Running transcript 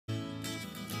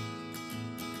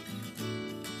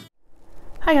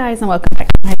Hi guys, and welcome back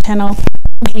to my channel.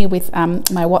 I'm here with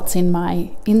my What's in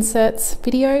My Inserts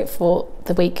video for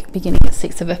the week beginning the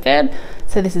 6th of the 3rd.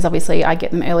 So this is obviously, I get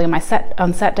them early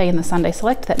on Saturday in the Sunday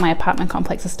Select that my apartment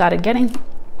complex has started getting.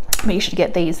 But you should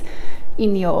get these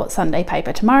in your Sunday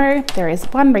paper tomorrow. There is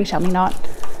one Retail Me Not,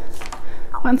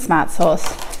 one Smart Source,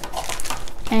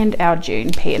 and our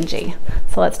June PNG.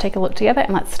 So let's take a look together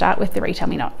and let's start with the Retail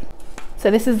Me Not. So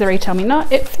this is the Retail Me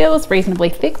Not. It feels reasonably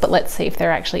thick, but let's see if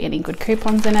there are actually any good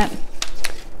coupons in it.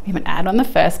 We have an ad on the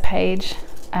first page.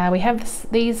 We have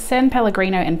these San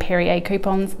Pellegrino and Perrier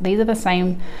coupons. These are the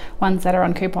same ones that are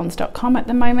on coupons.com at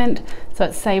the moment. So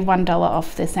it's save $1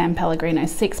 off the San Pellegrino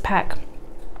 6-pack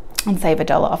and save $1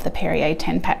 off the Perrier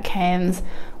 10-pack cans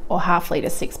or half-litre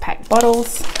 6-pack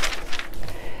bottles.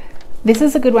 This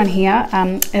is a good one here.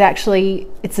 It's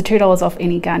the $2 off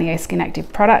any Garnier Skin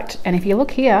Active product. And if you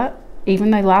look here,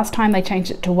 even though last time they changed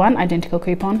it to one identical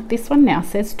coupon, this one now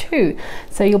says 2.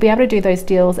 So you'll be able to do those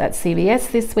deals at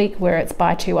CVS this week where it's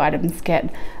buy 2 items,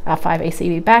 get 5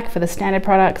 ECB back for the standard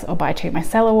products, or buy 2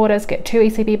 micellar waters, get 2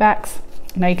 ECB backs.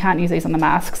 No, you can't use these on the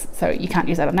masks, so you can't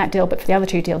use that on that deal, but for the other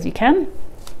 2 deals you can.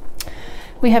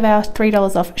 We have our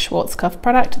 $3 off Schwarzkopf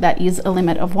product. That is a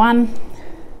limit of 1.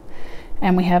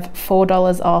 And we have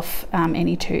 $4 off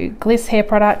any 2 Gliss hair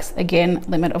products. Again,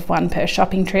 limit of 1 per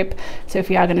shopping trip. So if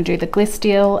you are going to do the Gliss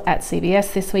deal at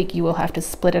CVS this week, you will have to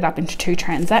split it up into 2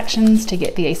 transactions to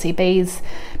get the ECBs,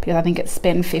 because I think it's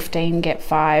spend 15, get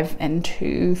 5, and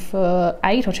 2 for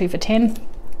 8 or 2 for 10,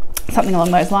 something along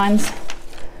those lines.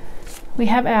 We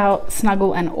have our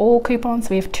Snuggle and All coupons. So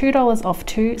we have $2 off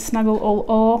 2 Snuggle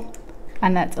All,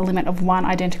 and that's a limit of 1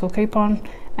 identical coupon,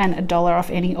 and $1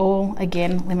 off any All,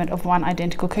 again limit of 1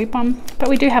 identical coupon, but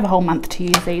we do have a whole month to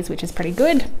use these, which is pretty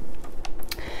good.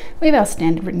 We have our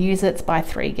standard Renews It's, buy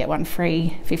 3 get 1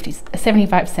 free,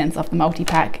 75 cents off the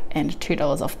multi-pack, and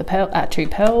 $2 off the 2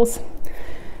 pearls.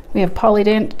 We have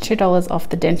Polydent, $2 off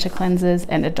the denture cleansers,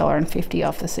 and $1.50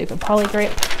 off the Super Poly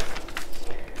Grip.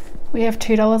 We have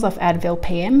 $2 off Advil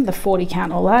PM, the 40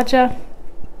 count or larger,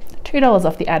 $2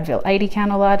 off the Advil 80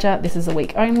 count or larger, this is a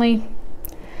week only,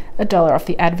 $1 off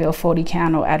the Advil 40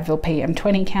 count or Advil PM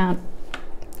 20 count,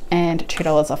 and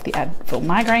 $2 off the Advil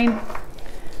Migraine.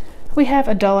 We have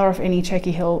 $1 off any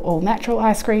Turkey Hill All Natural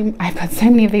ice cream. I've got so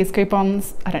many of these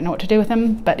coupons, I don't know what to do with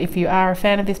them, but if you are a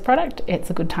fan of this product, it's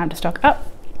a good time to stock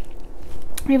up.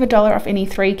 We have $1 off any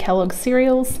 3 Kellogg's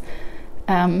cereals.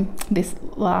 This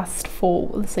lasts for,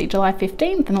 let's see, July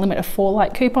 15th, and a limit of 4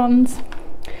 light coupons.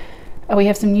 We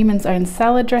have some Newman's Own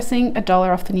salad dressing, $1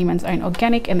 off the Newman's Own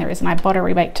organic, and there is an Ibotta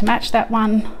rebate to match that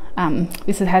one.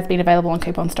 This has been available on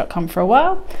coupons.com for a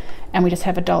while, and we just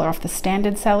have $1 off the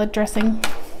standard salad dressing.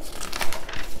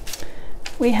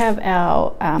 We have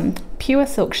our Pure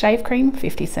Silk Shave Cream,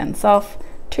 50 cents off,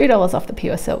 $2 off the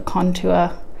Pure Silk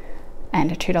Contour,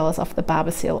 and $2 off the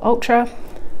Barber Seal Ultra.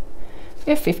 We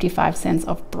have 55 cents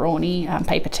off Brawny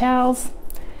paper towels,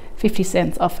 50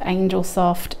 cents off Angel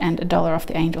Soft, and $1 off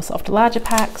the Angel Soft larger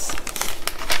packs.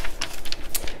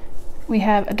 We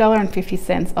have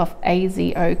 $1.50 off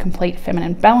AZO Complete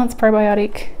Feminine Balance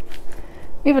Probiotic.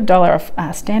 We have $1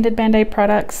 off standard Band-Aid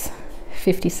products,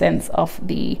 50 cents off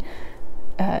the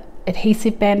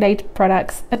adhesive Band-Aid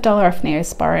products, $1 off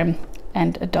Neosporin,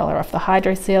 and $1 off the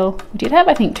Hydro Seal. We did have,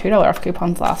 I think, $2 off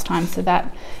coupons last time, so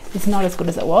that is not as good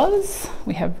as it was.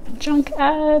 We have junk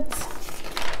ads.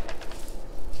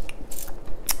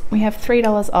 We have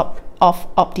 $3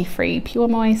 off Opti-Free Pure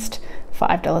Moist,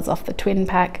 $5 off the Twin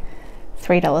Pack,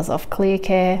 $3 off Clear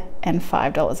Care, and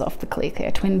 $5 off the Clear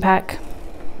Care Twin Pack.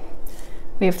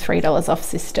 We have $3 off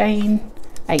Sustain,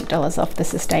 $8 off the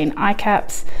Sustain eye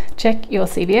caps. Check your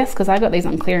CVS, because I got these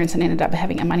on clearance and ended up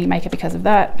having a money maker because of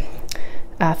that.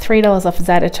 $3 off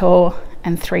Zaditor,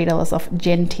 and $3 off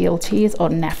Genteel Tears or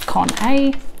Nafcon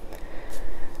A.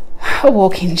 A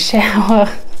walk-in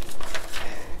shower.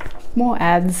 More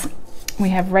ads. We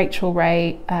have Rachel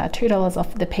Ray, $2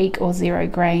 off the Peak or Zero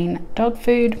Grain dog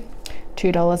food,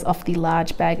 $2 off the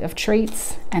large bag of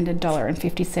treats, and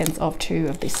 $1.50 off 2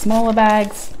 of the smaller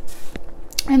bags.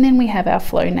 And then we have our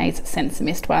Flonase Sense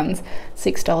Mist ones,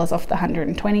 $6 off the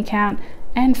 120 count,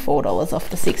 and $4 off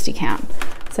the 60 count.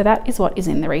 So that is what is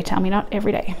in the Retail Me Not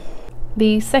every day.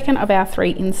 The second of our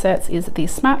 3 inserts is the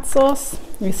Smart Source.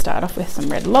 We start off with some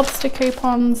Red Lobster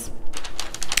coupons.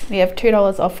 We have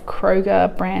 $2 off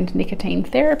Kroger brand nicotine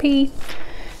therapy,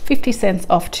 50 cents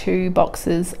off 2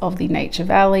 boxes of the Nature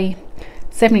Valley,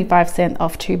 75 cents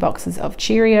off 2 boxes of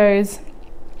Cheerios,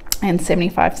 and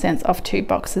 75 cents off 2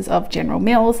 boxes of General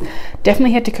Mills.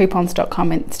 Definitely head to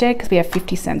coupons.com instead, because we have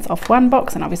 50 cents off 1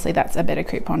 box, and obviously that's a better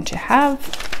coupon to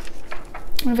have.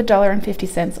 We have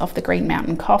 $1.50 off the Green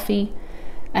Mountain coffee,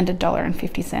 and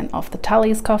 $1.50 off the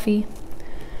Tully's coffee.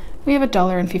 We have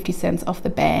 $1.50 off the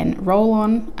Ban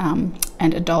roll-on and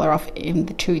 $1 off in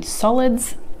the Tooth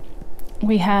solids.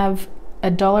 We have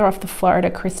 $1 off the Florida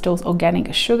Crystals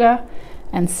organic sugar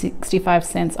and 65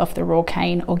 cents off the Raw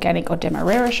Cane organic or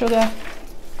Demerara sugar.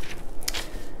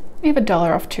 We have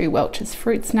 $1 off 2 Welch's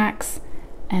fruit snacks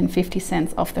and 50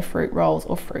 cents off the fruit rolls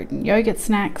or fruit and yogurt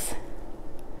snacks.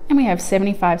 And we have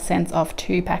 75 cents off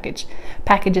 2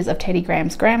 packages of Teddy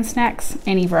Grahams graham snacks,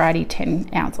 any variety 10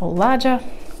 ounce or larger.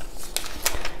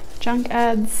 Junk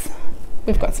ads.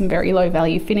 We've got some very low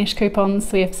value Finish coupons.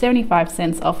 So we have 75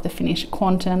 cents off the Finish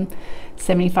Quantum,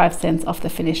 75 cents off the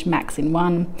Finish Max in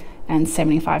 1, and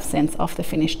 75 cents off the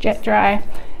Finish Jet Dry.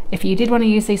 If you did want to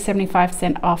use these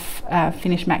 75% off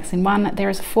Finish Max in 1, there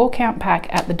is a 4 count pack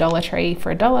at the Dollar Tree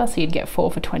for $1, so you'd get 4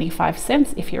 for 25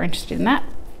 cents if you're interested in that.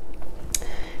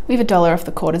 We have $1 off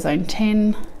the Cortisone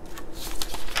 10.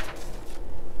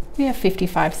 We have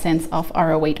 55 cents off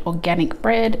Oro Wheat organic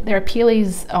bread. There are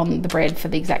peelies on the bread for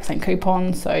the exact same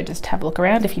coupon, so just have a look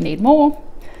around if you need more.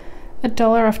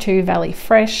 $1 off 2 Valley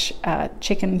Fresh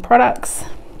chicken products.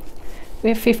 We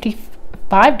have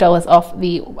 $55 off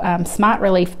the Smart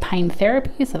Relief Pain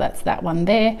Therapy, so that's that one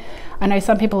there. I know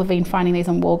some people have been finding these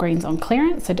on Walgreens on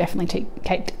clearance, so definitely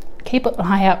keep an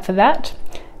eye out for that.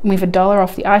 And we have $1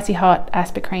 off the Icy Hot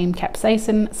Aspercream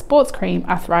Capsaicin Sports Cream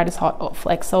Arthritis Hot or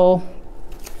Flexol.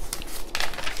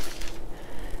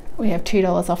 We have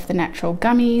 $2 off the natural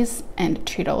gummies and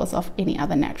 $2 off any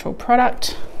other natural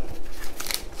product.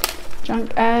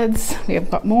 Junk ads. We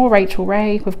have got more Rachel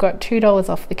Ray. We've got $2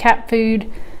 off the cat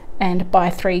food and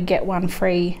buy 3 get 1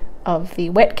 free of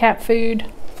the wet cat food.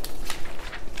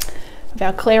 With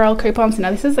our Clairol coupons,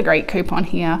 now this is a great coupon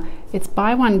here. It's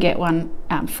buy 1 get 1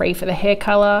 free for the hair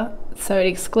color. So it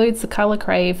excludes the Color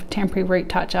Crave, Temporary Root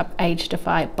Touch-Up, Age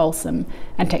Defy, Balsam,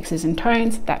 and Textures and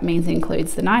Tones. That means it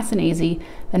includes the Nice and Easy,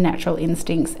 the Natural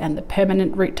Instincts, and the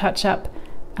Permanent Root Touch-Up.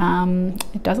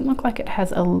 It doesn't look like it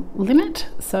has a limit,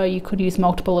 so you could use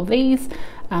multiple of these.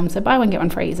 So buy 1 get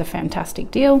 1 free is a fantastic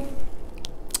deal.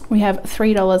 We have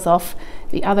 $3 off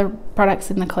the other products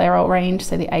in the Clairol range,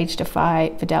 so the Age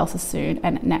Defy, Vidal Sassoon,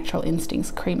 and Natural Instincts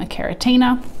Crema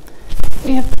Keratina.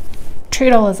 We have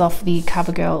 $2 off the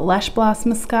CoverGirl Lash Blast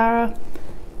Mascara,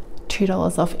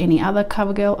 $2 off any other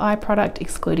CoverGirl eye product,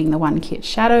 excluding the One Kit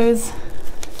Shadows.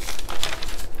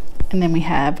 And then we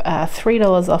have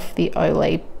 $3 off the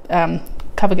Olay,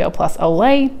 CoverGirl Plus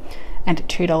Olay, and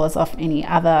 $2 off any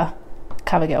other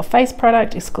CoverGirl face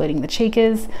product, excluding the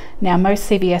Cheekers. Now, most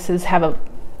CVS's have a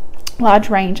large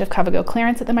range of CoverGirl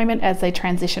clearance at the moment as they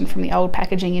transition from the old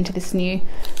packaging into this new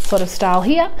sort of style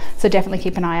here. So definitely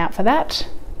keep an eye out for that.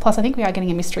 Plus, I think we are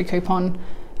getting a mystery coupon,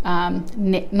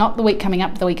 not the week coming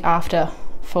up, the week after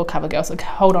for CoverGirl, so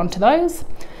hold on to those.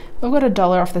 We've got $1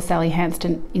 off the Sally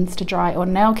Hansen Insta Dry or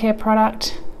nail care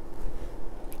product.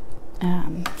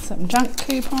 Some junk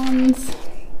coupons.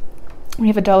 We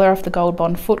have $1 off the Gold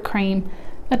Bond foot cream,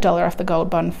 $1 off the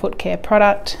Gold Bond foot care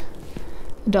product,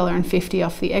 $1.50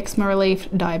 off the eczema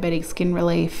relief, diabetic skin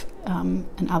relief, and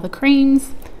other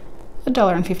creams,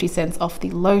 $1.50 off the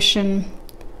lotion,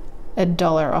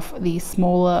 $1 off the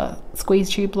smaller squeeze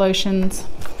tube lotions,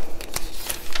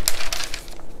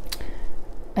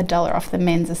 $1 off the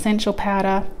men's essential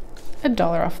powder,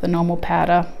 $1 off the normal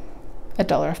powder,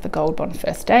 $1 off the Gold Bond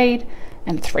First Aid,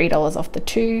 and $3 off the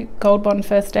 2 Gold Bond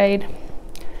First Aid.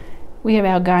 We have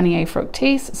our Garnier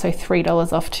Fructis, so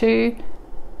 $3 off 2.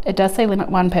 It does say limit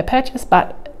 1 per purchase,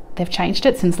 but they've changed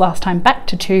it since last time back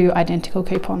to 2 identical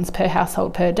coupons per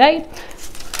household per day,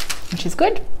 which is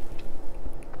good.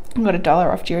 We've got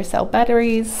 $1 off Duracell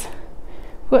batteries.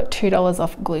 We've got $2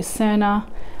 off Glucerna.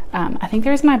 I think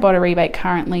there is an Ibotta rebate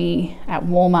currently at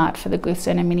Walmart for the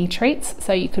Glucerna mini treats,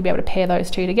 so you could be able to pair those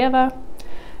 2 together.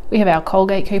 We have our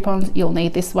Colgate coupons. You'll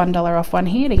need this $1 off one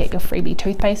here to get your freebie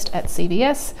toothpaste at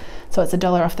CVS. So it's $1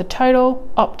 off the Total,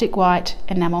 Optic White,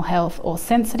 Enamel Health, or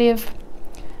Sensitive.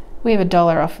 We have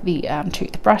 $1 off the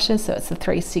toothbrushes, so it's the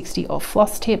 360 or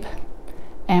Floss Tip.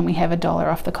 And we have $1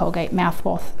 off the Colgate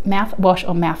mouthwash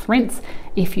or mouth rinse.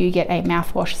 If you get a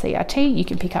mouthwash CRT, you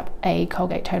can pick up a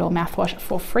Colgate Total mouthwash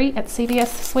for free at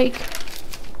CVS this week.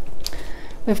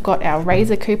 We've got our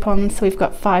razor coupons. So we've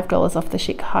got $5 off the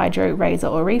Chic Hydro razor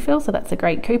or refill, so that's a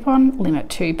great coupon, limit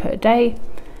 2 per day.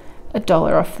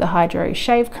 $1 off the Hydro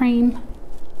shave cream,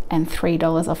 and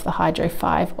 $3 off the Hydro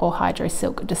 5 or Hydro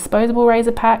Silk disposable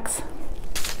razor packs.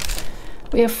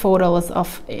 We have $4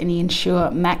 off any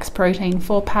Ensure Max Protein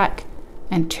 4-pack,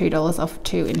 and $2 off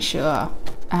 2 Ensure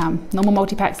normal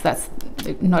multi-packs. That's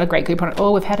not a great coupon at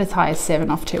all. We've had as high as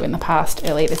 7 off 2 in the past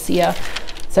earlier this year.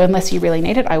 So unless you really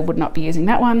need it, I would not be using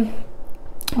that one.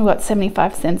 We've got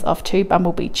 75 cents off 2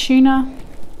 Bumblebee tuna.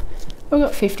 We've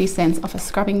got 50 cents off a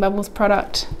Scrubbing Bubbles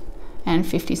product and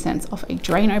 50 cents off a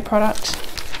Drano product.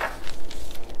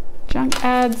 Junk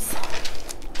ads,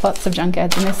 lots of junk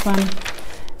ads in this one.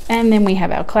 And then we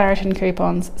have our Claritin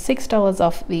coupons, $6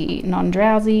 off the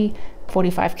non-drowsy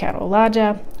 45 count or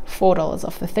larger, $4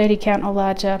 off the 30 count or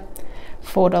larger,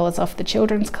 $4 off the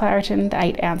children's Claritin, the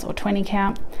 8 ounce or 20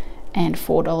 count, and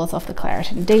 $4 off the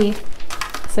Claritin D.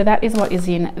 So that is what is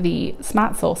in the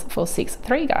Smart Source for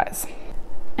 6.3, guys.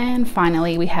 And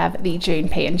finally, we have the June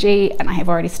P&G, and I have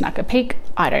already snuck a peek.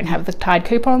 I don't have the Tide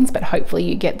coupons, but hopefully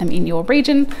you get them in your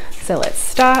region. So let's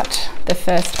start. The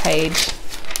first page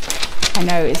I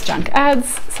know is junk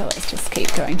ads, so let's just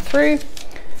keep going through.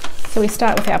 So we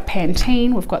start with our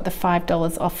Pantene. We've got the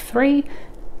 $5 off 3.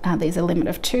 These are limit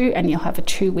of 2, and you'll have a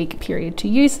 2-week period to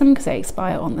use them because they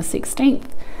expire on the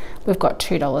 16th. We've got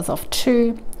 $2 off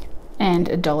 2 and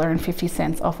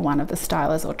 $1.50 off one of the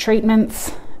stylers or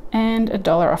treatments, and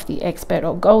 $1 off the Expert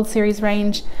or Gold Series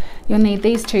range. You'll need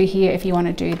these two here if you want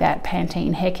to do that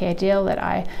Pantene hair care deal that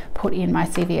I put in my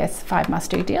CVS 5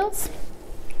 must-do deals.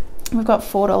 We've got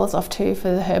 $4 off 2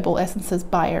 for the Herbal Essences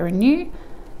Bio Renew.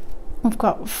 We've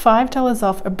got $5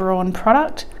 off a Braun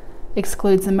product.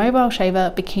 Excludes the mobile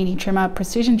shaver, bikini trimmer,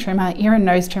 precision trimmer, ear and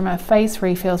nose trimmer, face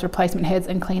refills, replacement heads,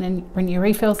 and clean and renew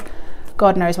refills.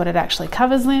 God knows what it actually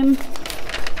covers then.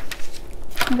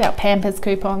 With our Pampers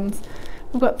coupons,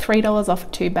 we've got $3 off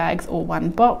 2 bags or 1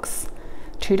 box,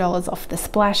 $2 off the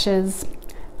splashes,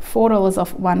 $4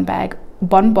 off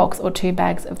 1 box or 2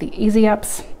 bags of the Easy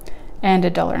Ups, and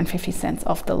 $1.50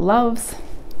 off the Loves.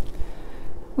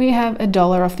 We have $1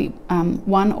 off the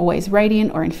 1 Always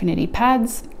Radiant or Infinity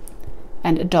pads,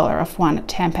 and $1 off 1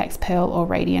 Tampax Pearl or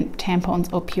Radiant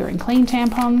tampons or Pure and Clean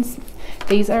tampons.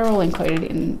 These are all included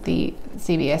in the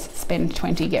CVS Spend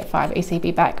 20 Get 5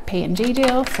 ECB Back P&G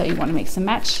deal, so you want to mix and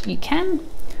match, you can.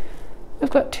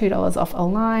 We've got $2 off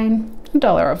Align,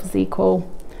 $1 off ZzzQuil,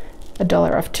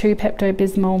 $1 off 2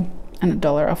 Pepto-Bismol, and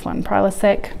 $1 off 1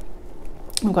 Prilosec.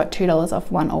 We've got $2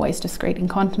 off 1 Always Discreet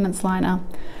Incontinence Liner,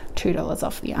 $2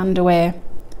 off the underwear,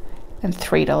 and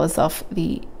 $3 off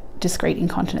the Discreet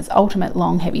Incontinence Ultimate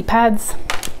Long Heavy Pads.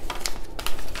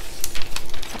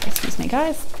 Sorry, excuse me,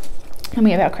 guys. And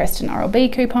we have our Creston Oral-B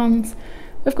coupons.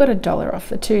 We've got $1 off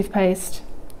the toothpaste,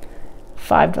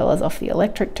 $5 off the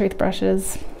electric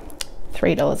toothbrushes,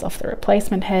 $3 off the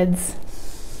replacement heads.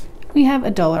 We have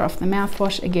 $1 off the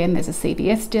mouthwash. Again, there's a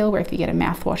CVS deal where if you get a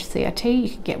mouthwash CRT, you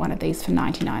can get one of these for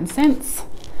 99 cents.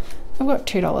 We've got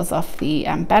 $2 off the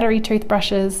battery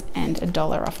toothbrushes and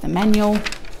 $1 off the manual.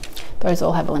 Those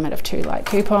all have a limit of 2 light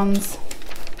coupons.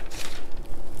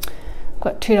 We've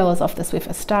got $2 off the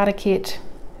Swiffer starter kit,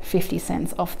 50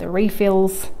 cents off the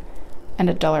refills, and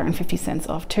 $1.50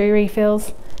 off 2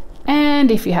 refills.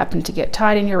 And if you happen to get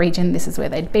Tide in your region, this is where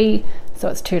they'd be. So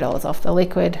it's $2 off the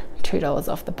liquid, $2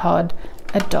 off the pod,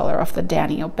 $1 off the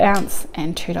Downy or Bounce,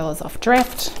 and $2 off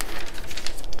Dreft.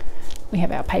 We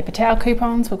have our paper towel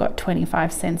coupons. We've got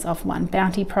 25 cents off 1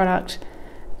 Bounty product,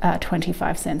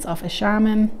 25 cents off a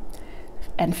Charmin,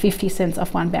 and 50 cents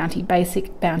off 1 Bounty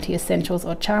Basic, Bounty Essentials,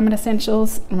 or Charmin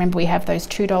Essentials. Remember, we have those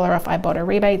 $2 off Ibotta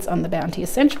rebates on the Bounty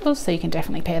Essentials, so you can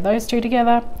definitely pair those two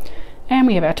together. And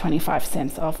we have our 25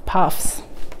 cents off puffs.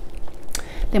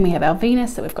 Then we have our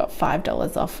Venus, so we've got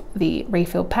 $5 off the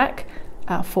refill pack,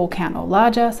 4 count or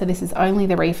larger. So this is only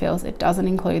the refills, it doesn't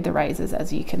include the razors,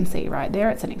 as you can see right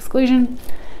there, it's an exclusion.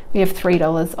 We have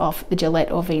 $3 off the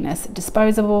Gillette or Venus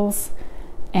disposables,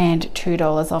 and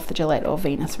 $2 off the Gillette or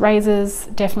Venus razors.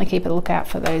 Definitely keep a lookout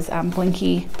for those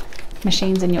blinky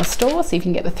machines in your store so you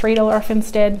can get the $3 off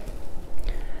instead.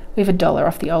 We have $1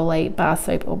 off the Olay bar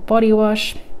soap or body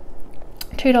wash,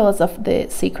 $2 off the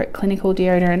Secret Clinical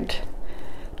deodorant,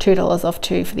 $2 off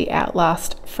 2 for the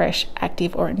Outlast Fresh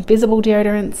Active or Invisible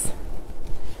deodorants.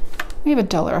 We have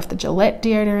 $1 off the Gillette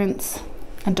deodorants,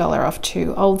 $1 off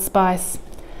 2 Old Spice,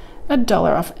 $1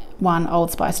 off 1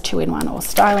 Old Spice 2-in-1 or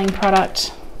styling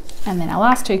product. And then our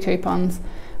last 2 coupons,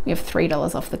 we have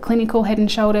 $3 off the Clinical Head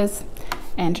and Shoulders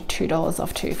and $2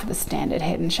 off 2 for the standard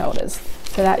Head and Shoulders.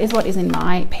 So that is what is in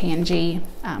my P&G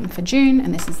for June,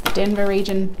 and this is the Denver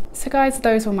region. So guys,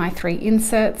 those were my 3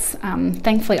 inserts.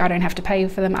 Thankfully I don't have to pay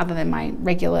for them other than my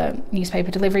regular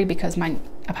newspaper delivery because my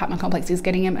apartment complex is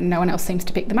getting them and no one else seems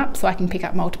to pick them up, so I can pick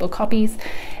up multiple copies.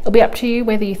 It'll be up to you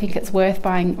whether you think it's worth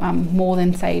buying more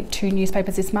than say 2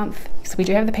 newspapers this month. So we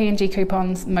do have the P&G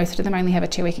coupons, most of them only have a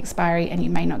 2-week expiry and you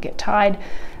may not get Tide.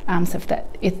 So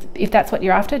if that's what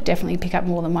you're after, definitely pick up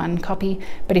more than 1 copy,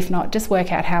 but if not, just work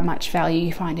out how much value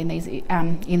you find in these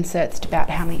inserts about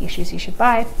how many issues you should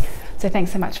buy. So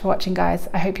thanks so much for watching, guys.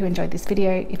 I hope you enjoyed this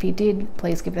video. If you did,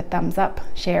 please give it a thumbs up,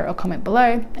 share or comment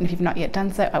below. And if you've not yet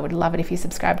done so, I would love it if you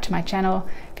subscribe to my channel.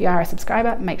 If you are a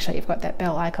subscriber, make sure you've got that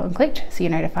bell icon clicked so you're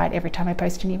notified every time I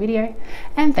post a new video.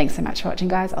 And thanks so much for watching,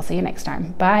 guys. I'll see you next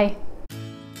time. Bye.